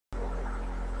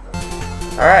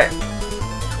Alright.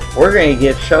 We're gonna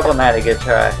give Shovel Knight a good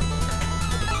try.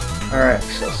 Alright,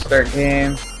 so start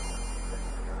game.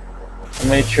 I'll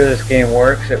make sure this game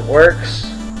works. It works.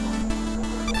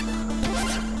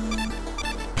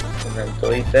 I'm gonna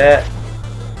delete that.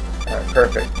 Alright,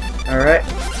 perfect. Alright.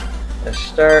 Let's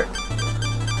start.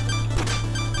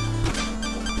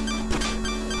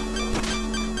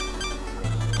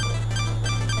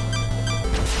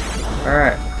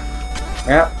 Alright.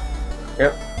 Yep.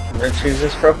 I'm gonna choose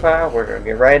this profile. We're gonna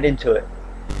get right into it.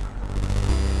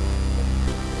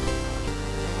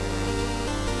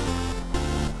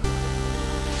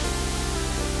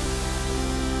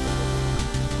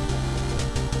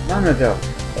 Long ago,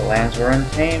 the lands were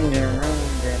untamed and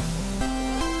roamed,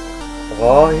 and of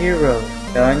all heroes,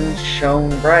 none shone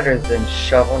brighter than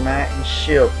Shovel Knight and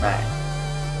Shield Knight.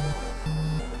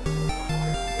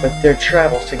 But their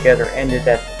travels together ended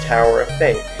at the Tower of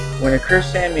Fate, when a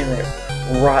cursed amulet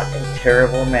wrought a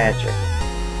terrible magic.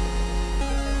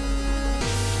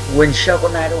 When Shovel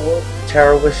Knight awoke, the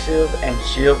tower was sealed and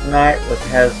Shield Knight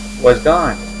was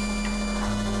gone.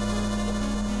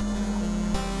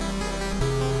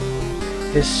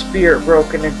 His spirit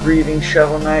broken and grieving,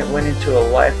 Shovel Knight went into a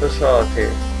life of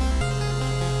solitude.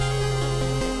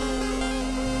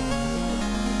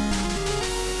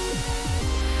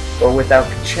 But without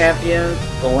a champion,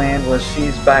 the land was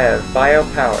seized by a vile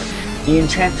power, the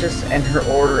Enchantress and her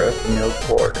Order of No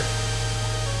Quarter.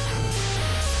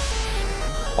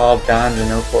 All down to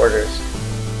no quarters.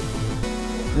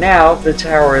 Now the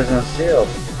tower is unsealed,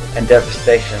 and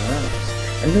devastation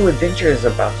looms. A new adventure is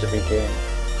about to begin.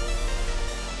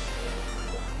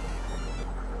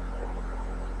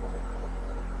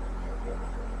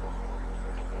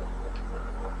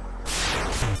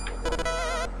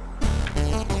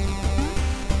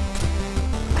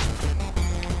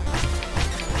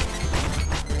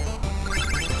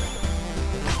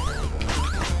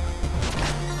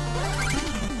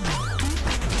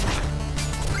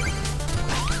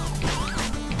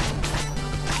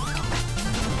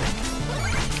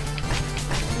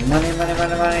 Money, money,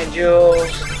 money, money,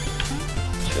 jewels.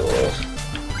 Jewels.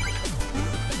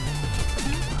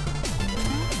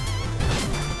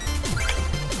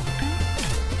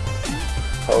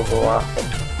 Pogo Waffle.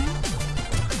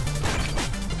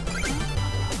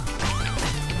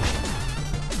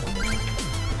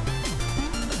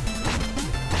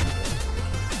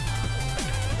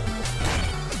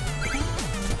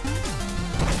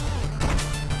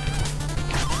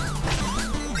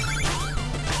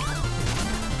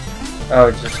 Oh,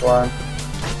 just one.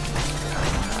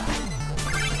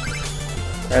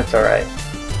 That's alright.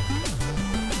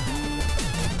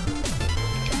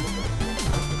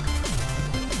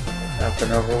 Up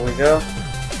and over we go.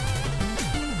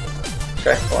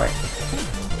 Checkpoint.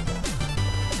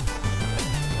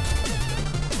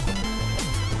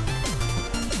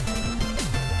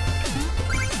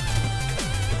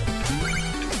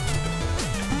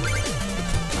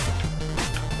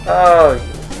 Oh,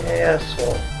 yes,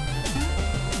 well.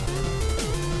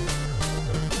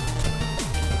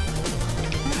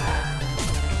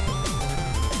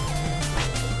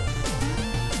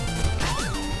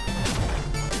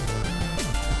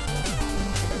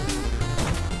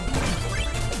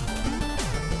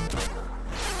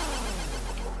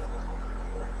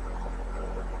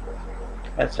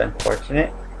 That's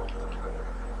unfortunate.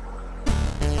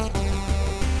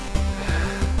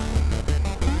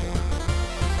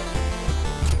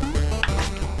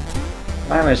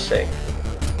 My mistake.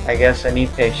 I guess I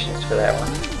need patience for that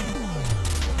one.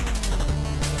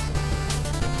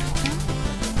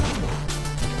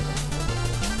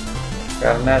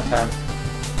 Got him that time.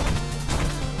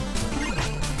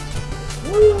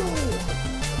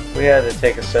 Woo! We had to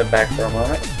take a step back for a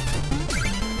moment.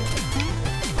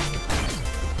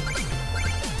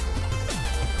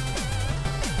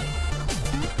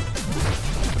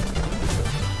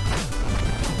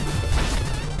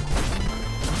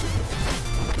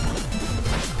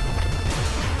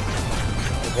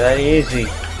 Very easy.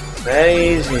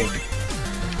 Very easy.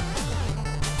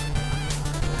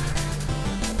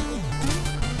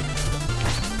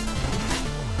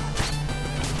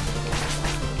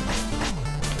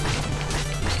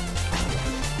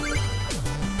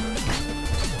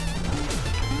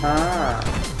 Ah.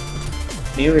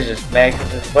 He was just mad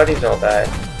because his buddies all died.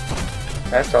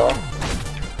 That's all.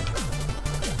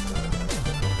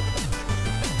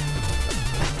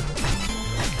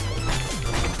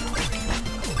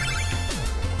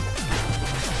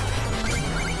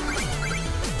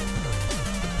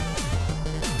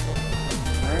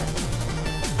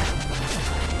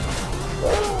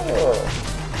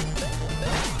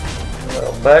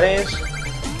 Little buddies.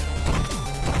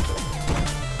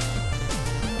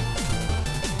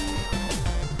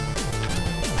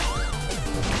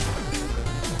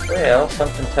 Well,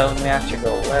 something tells me I should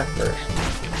go left first.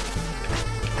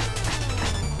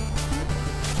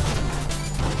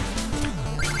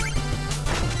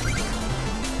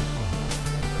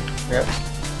 Yep.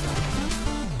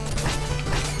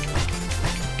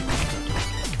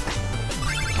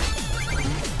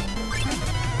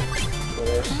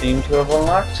 We seem to have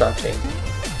unlocked something.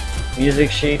 Music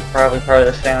sheet, probably part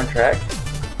of the soundtrack.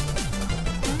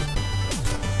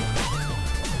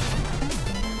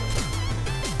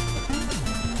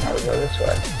 Now we go this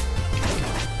way.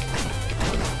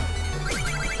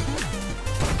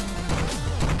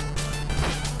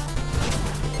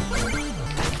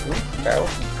 Ooh, that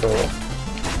was cool.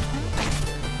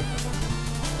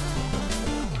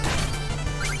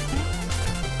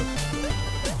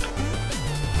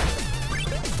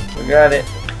 We got it.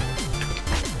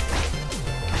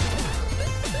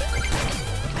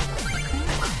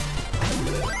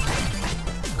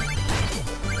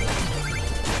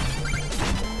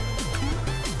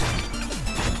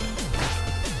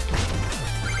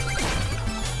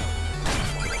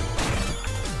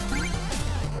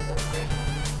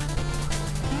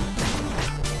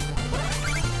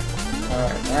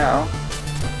 Alright, now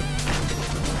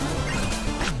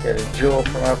get a jewel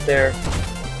from up there.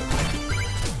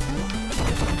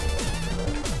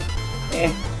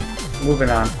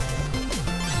 Moving on.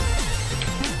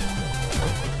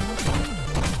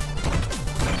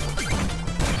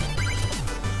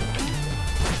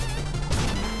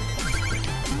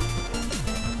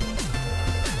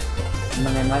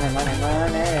 Money, money, money,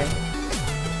 money.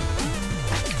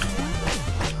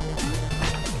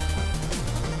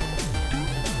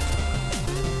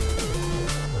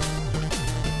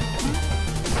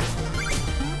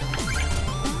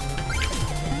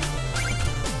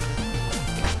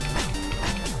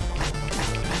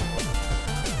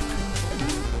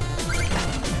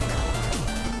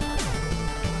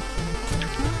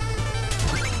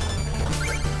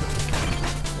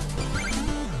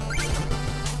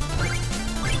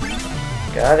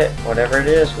 Got it. Whatever it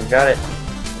is, we got it.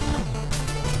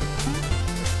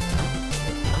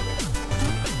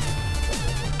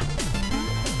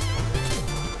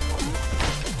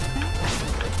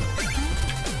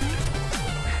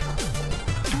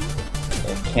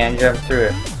 You can jump through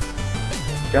it.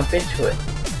 Jump into it.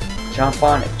 Jump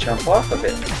on it. Jump off of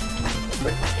it.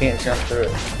 But you can't jump through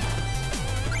it.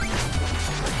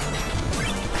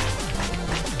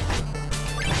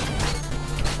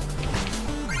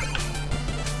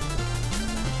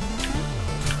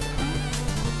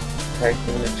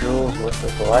 Protecting the jewels with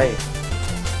his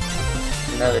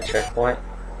life. Another checkpoint.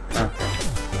 Okay.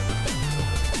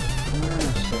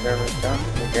 So there was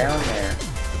something down there.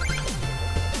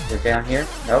 Is it down here?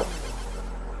 Nope.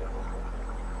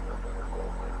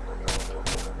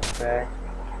 Okay.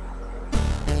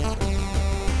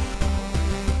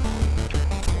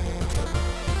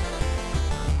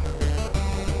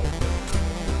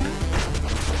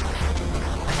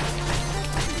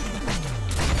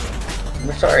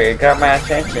 I'm sorry, it got my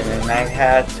attention and I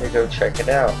had to go check it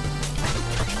out.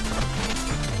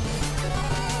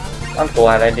 I'm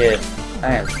glad I did.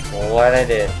 I am glad I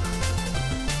did.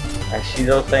 I see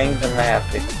those things, I'm gonna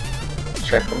have to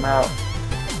check them out.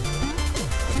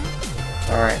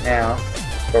 Alright, now,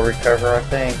 let's go recover our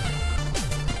thing.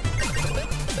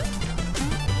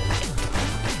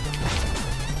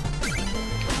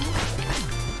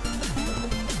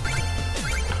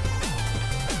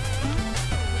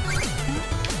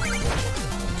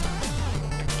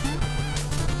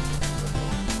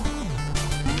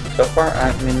 So far,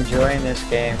 I'm enjoying this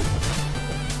game.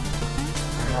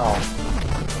 Oh.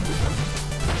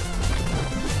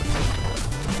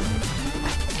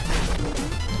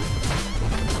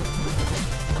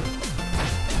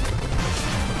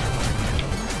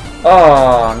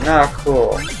 Oh, not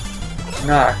cool.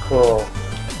 Not cool.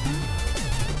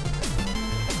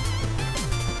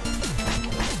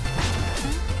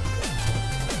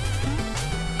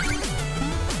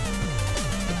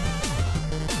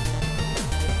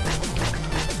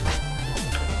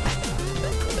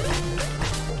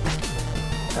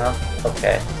 Oh,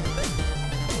 okay.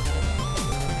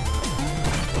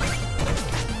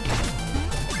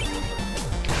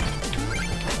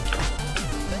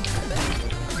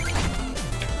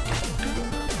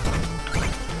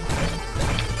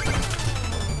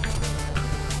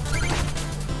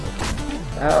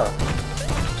 Oh,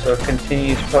 so it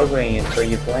continues pogoing until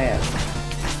you land.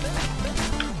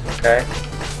 Okay.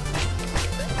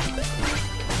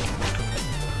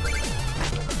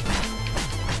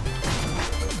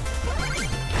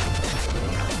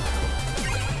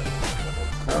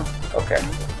 Oh, okay.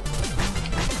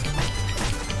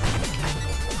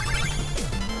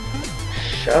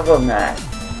 Shovel Knight.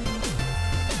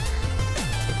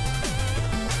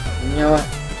 You know what?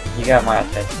 You got my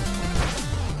attention.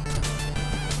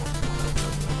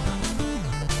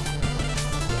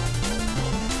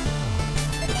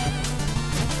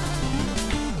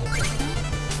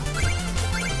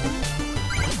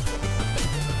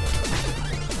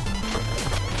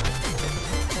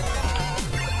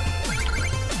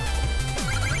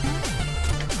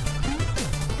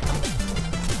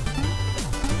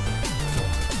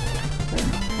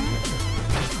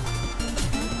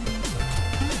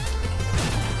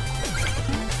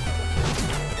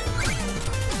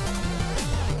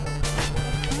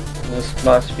 This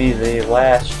must be the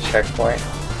last checkpoint.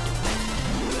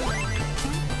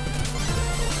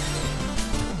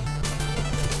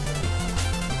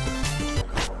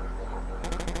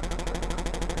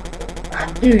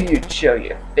 I knew you'd show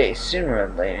your face sooner or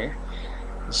later,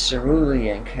 you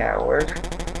cerulean coward.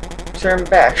 Turn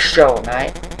back, Shovel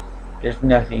Knight. There's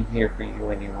nothing here for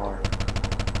you anymore.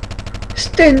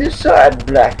 Stand aside,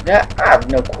 Black Knight. I have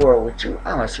no quarrel with you.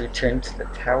 I must return to the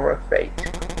Tower of Fate.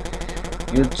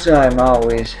 Your time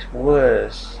always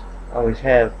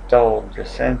have dulled your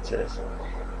senses.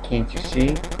 Can't you see?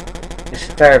 This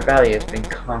entire valley has been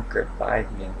conquered by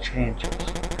the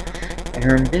Enchantress, and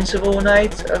her invincible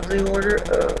knights of the Order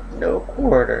of No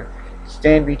Quarter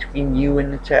stand between you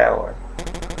and the tower.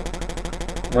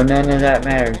 Well, none of that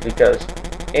matters, because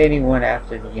anyone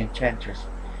after the Enchantress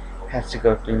has to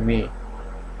go through me.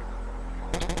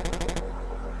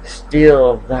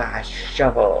 Steal thy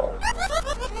shovel.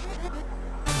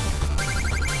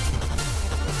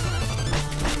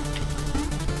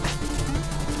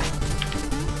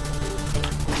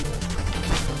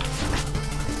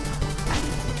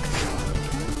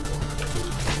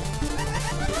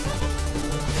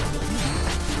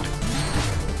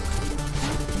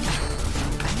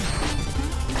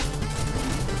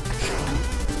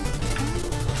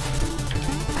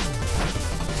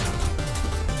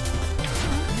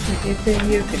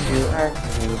 Anything you can do, I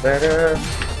can do better.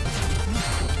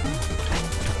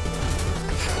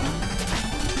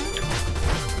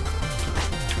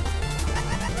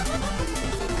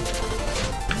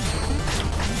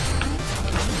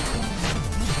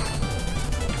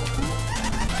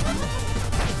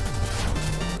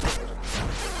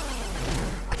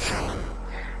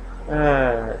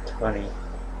 That's funny.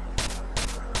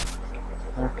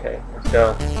 Okay, let's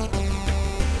go.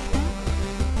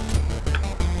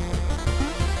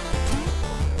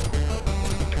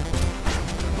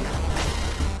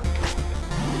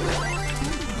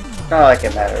 Not like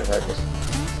it matters, I just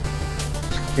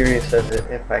was curious as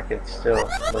if I could still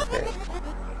look at it.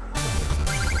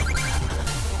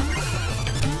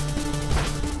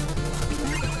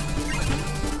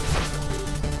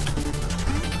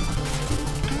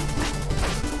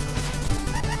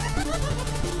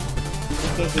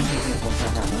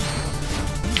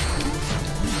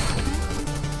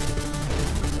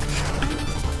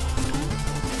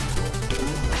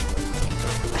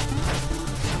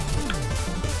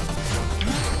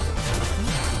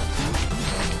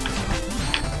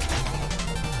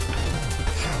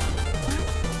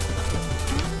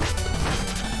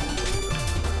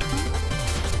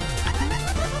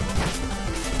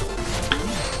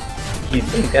 You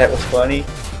think that was funny?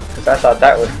 Because I thought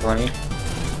that was funny.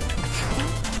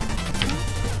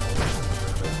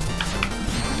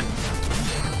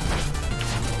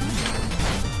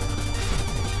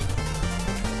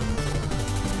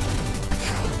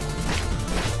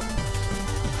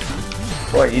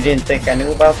 What, you didn't think I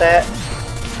knew about that?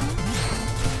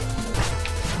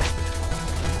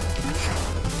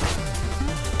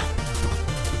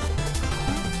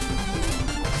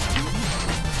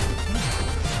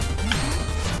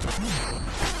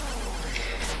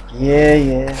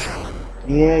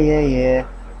 Yeah.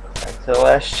 Back to the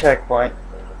last checkpoint.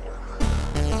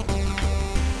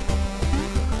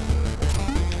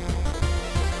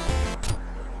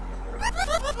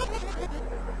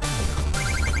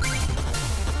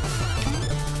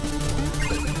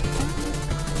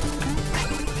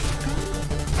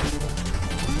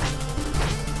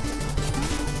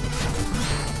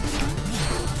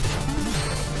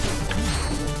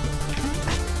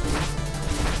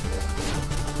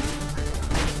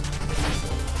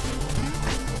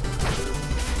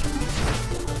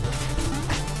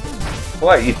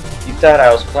 What, you thought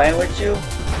I was playing with you?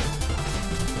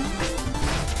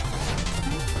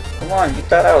 Come on, you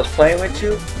thought I was playing with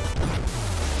you?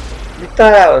 You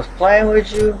thought I was playing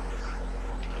with you?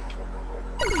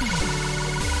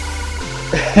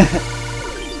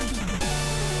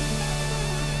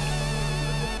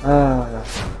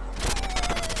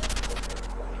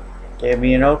 Gave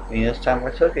me an opening. This time I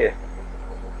took it.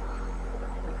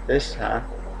 This time.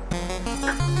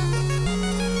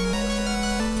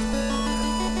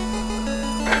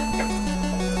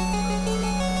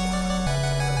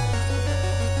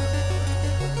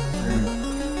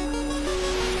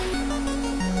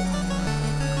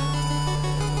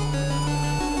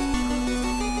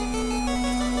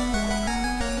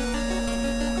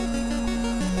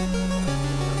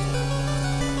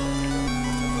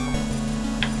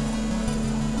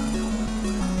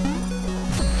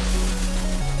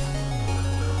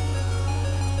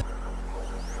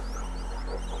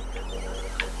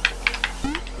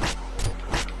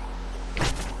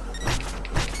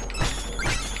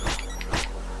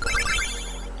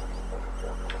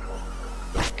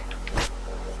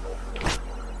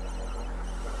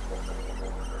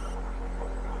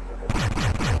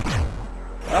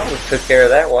 Well, we took care of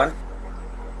that one.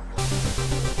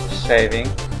 Saving.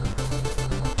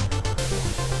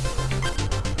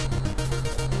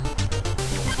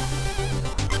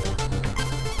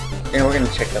 Yeah, we're gonna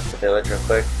check out the village real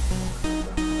quick.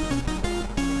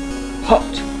 Halt!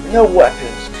 No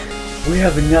weapons! We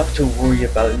have enough to worry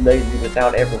about lately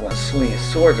without everyone swinging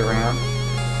swords around.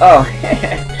 Oh,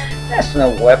 that's no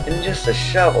weapon, just a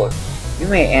shovel. You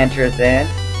may enter then.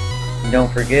 And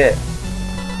don't forget,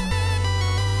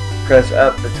 press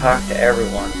up to talk to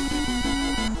everyone.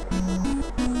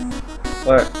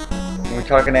 What? Are we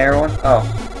talking to everyone? Oh,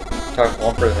 talk to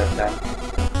one person at a time.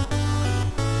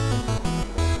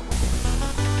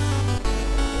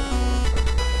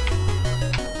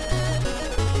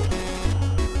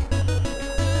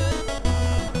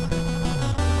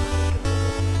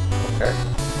 Okay.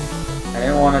 I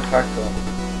didn't want to talk to him.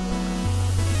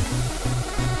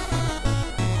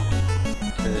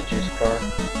 To the juice bar.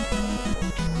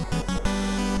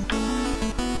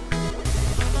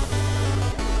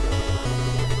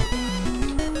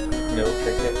 Meal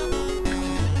ticket.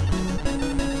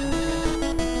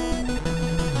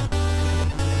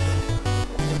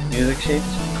 Music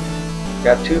sheets.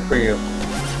 Got 2 for you.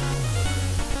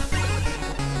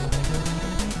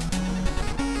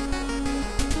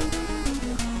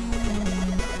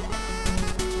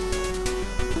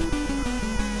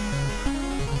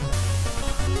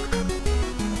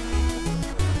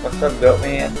 What's up,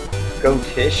 Goatman?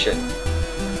 Goatition.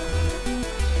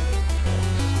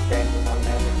 Standing on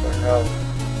magic for help.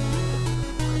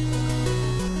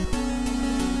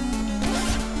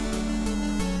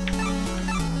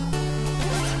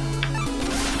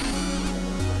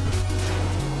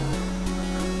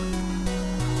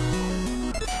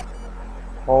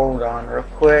 Hold on real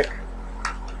quick.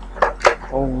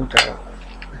 Hold up.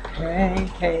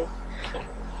 Hey.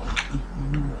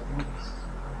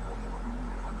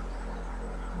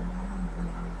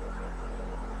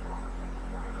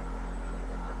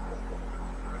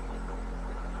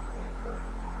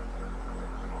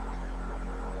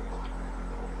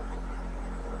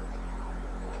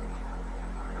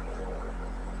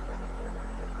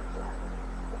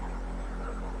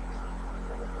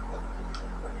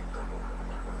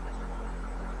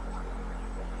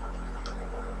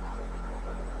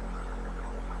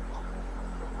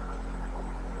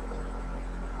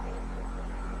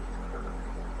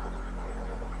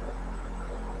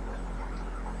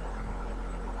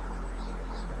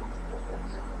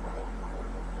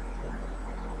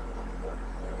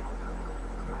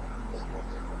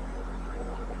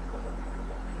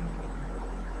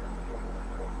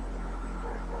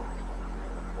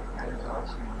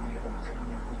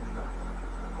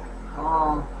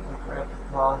 Oh, I forgot to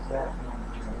pause that.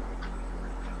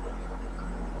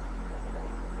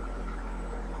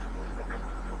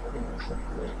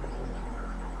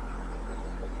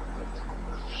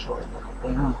 Short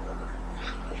thing.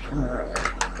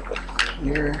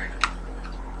 Here.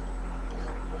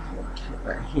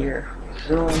 Right here.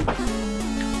 Zoom.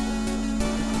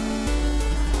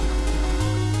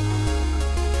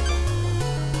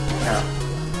 Now.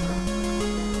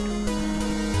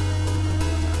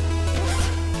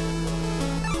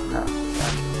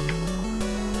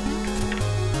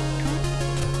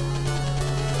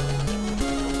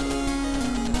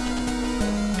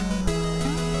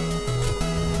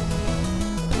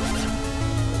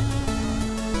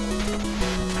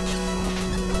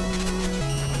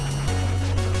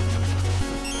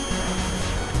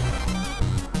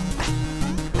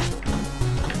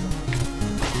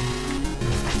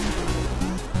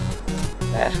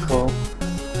 That's cool.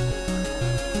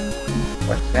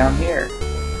 What's down here?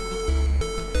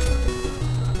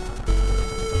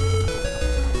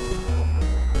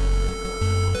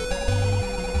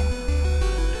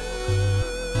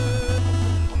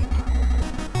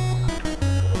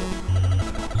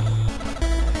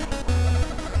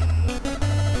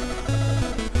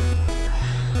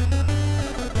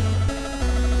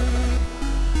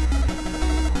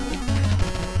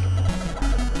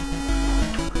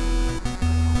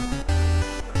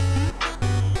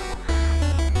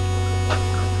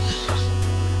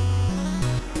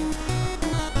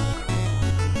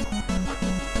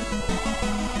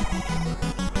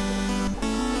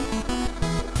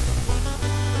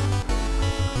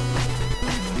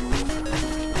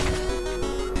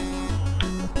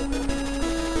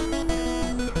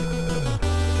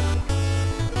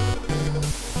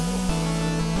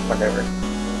 whatever.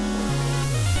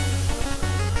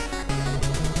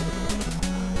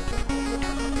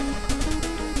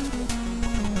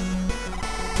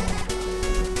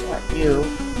 What, you,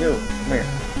 come here.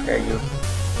 Okay, you.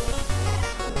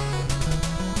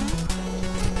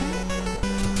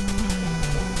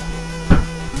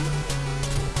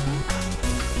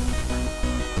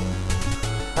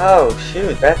 Oh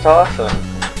shoot, that's awesome.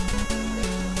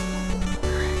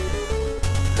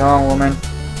 Come on,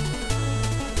 woman.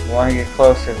 You want to get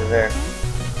closer to there.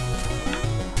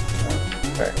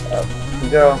 Okay, up we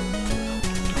go.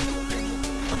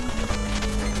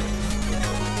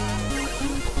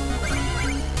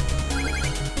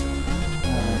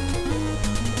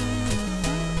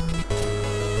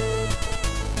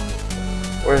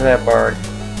 Where's that bird?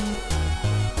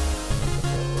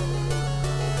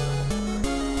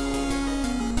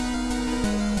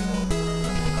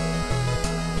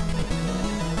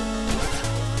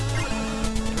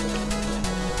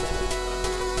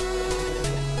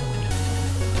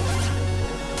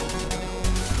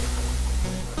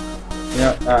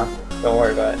 Don't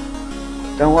worry about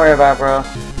it. Don't worry about it, bro.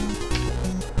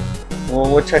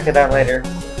 We'll check it out later.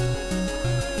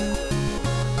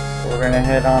 We're gonna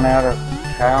head on out of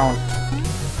town.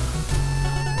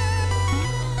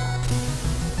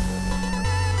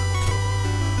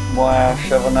 Wow,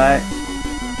 Shovel Knight.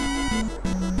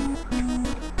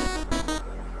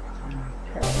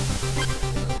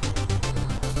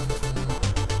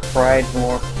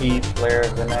 Pridemore Key, Flare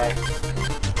of the Night.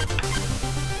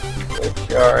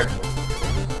 Witchyard.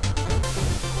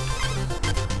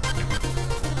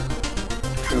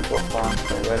 Troop of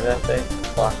Monster, what did that say?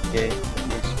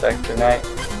 Lockgate, Spectre Knight.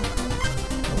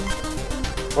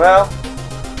 Well,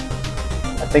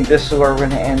 I think this is where we're going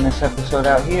to end this episode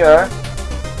out here.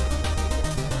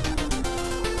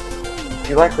 If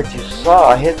you like what you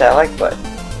saw, hit that like button.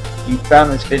 If you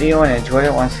found this video and enjoyed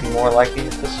it, want to see more like it,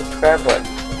 hit the subscribe button.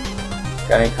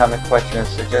 Got any comment, question, or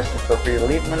suggestion, feel free to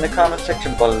leave them in the comment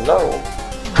section below.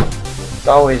 As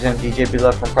always, I'm DJ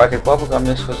Beloved from Project Bubblegum.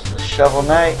 This was the Shovel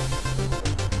Knight.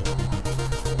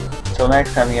 Until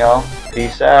next time, y'all.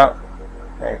 Peace out.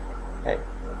 Hey.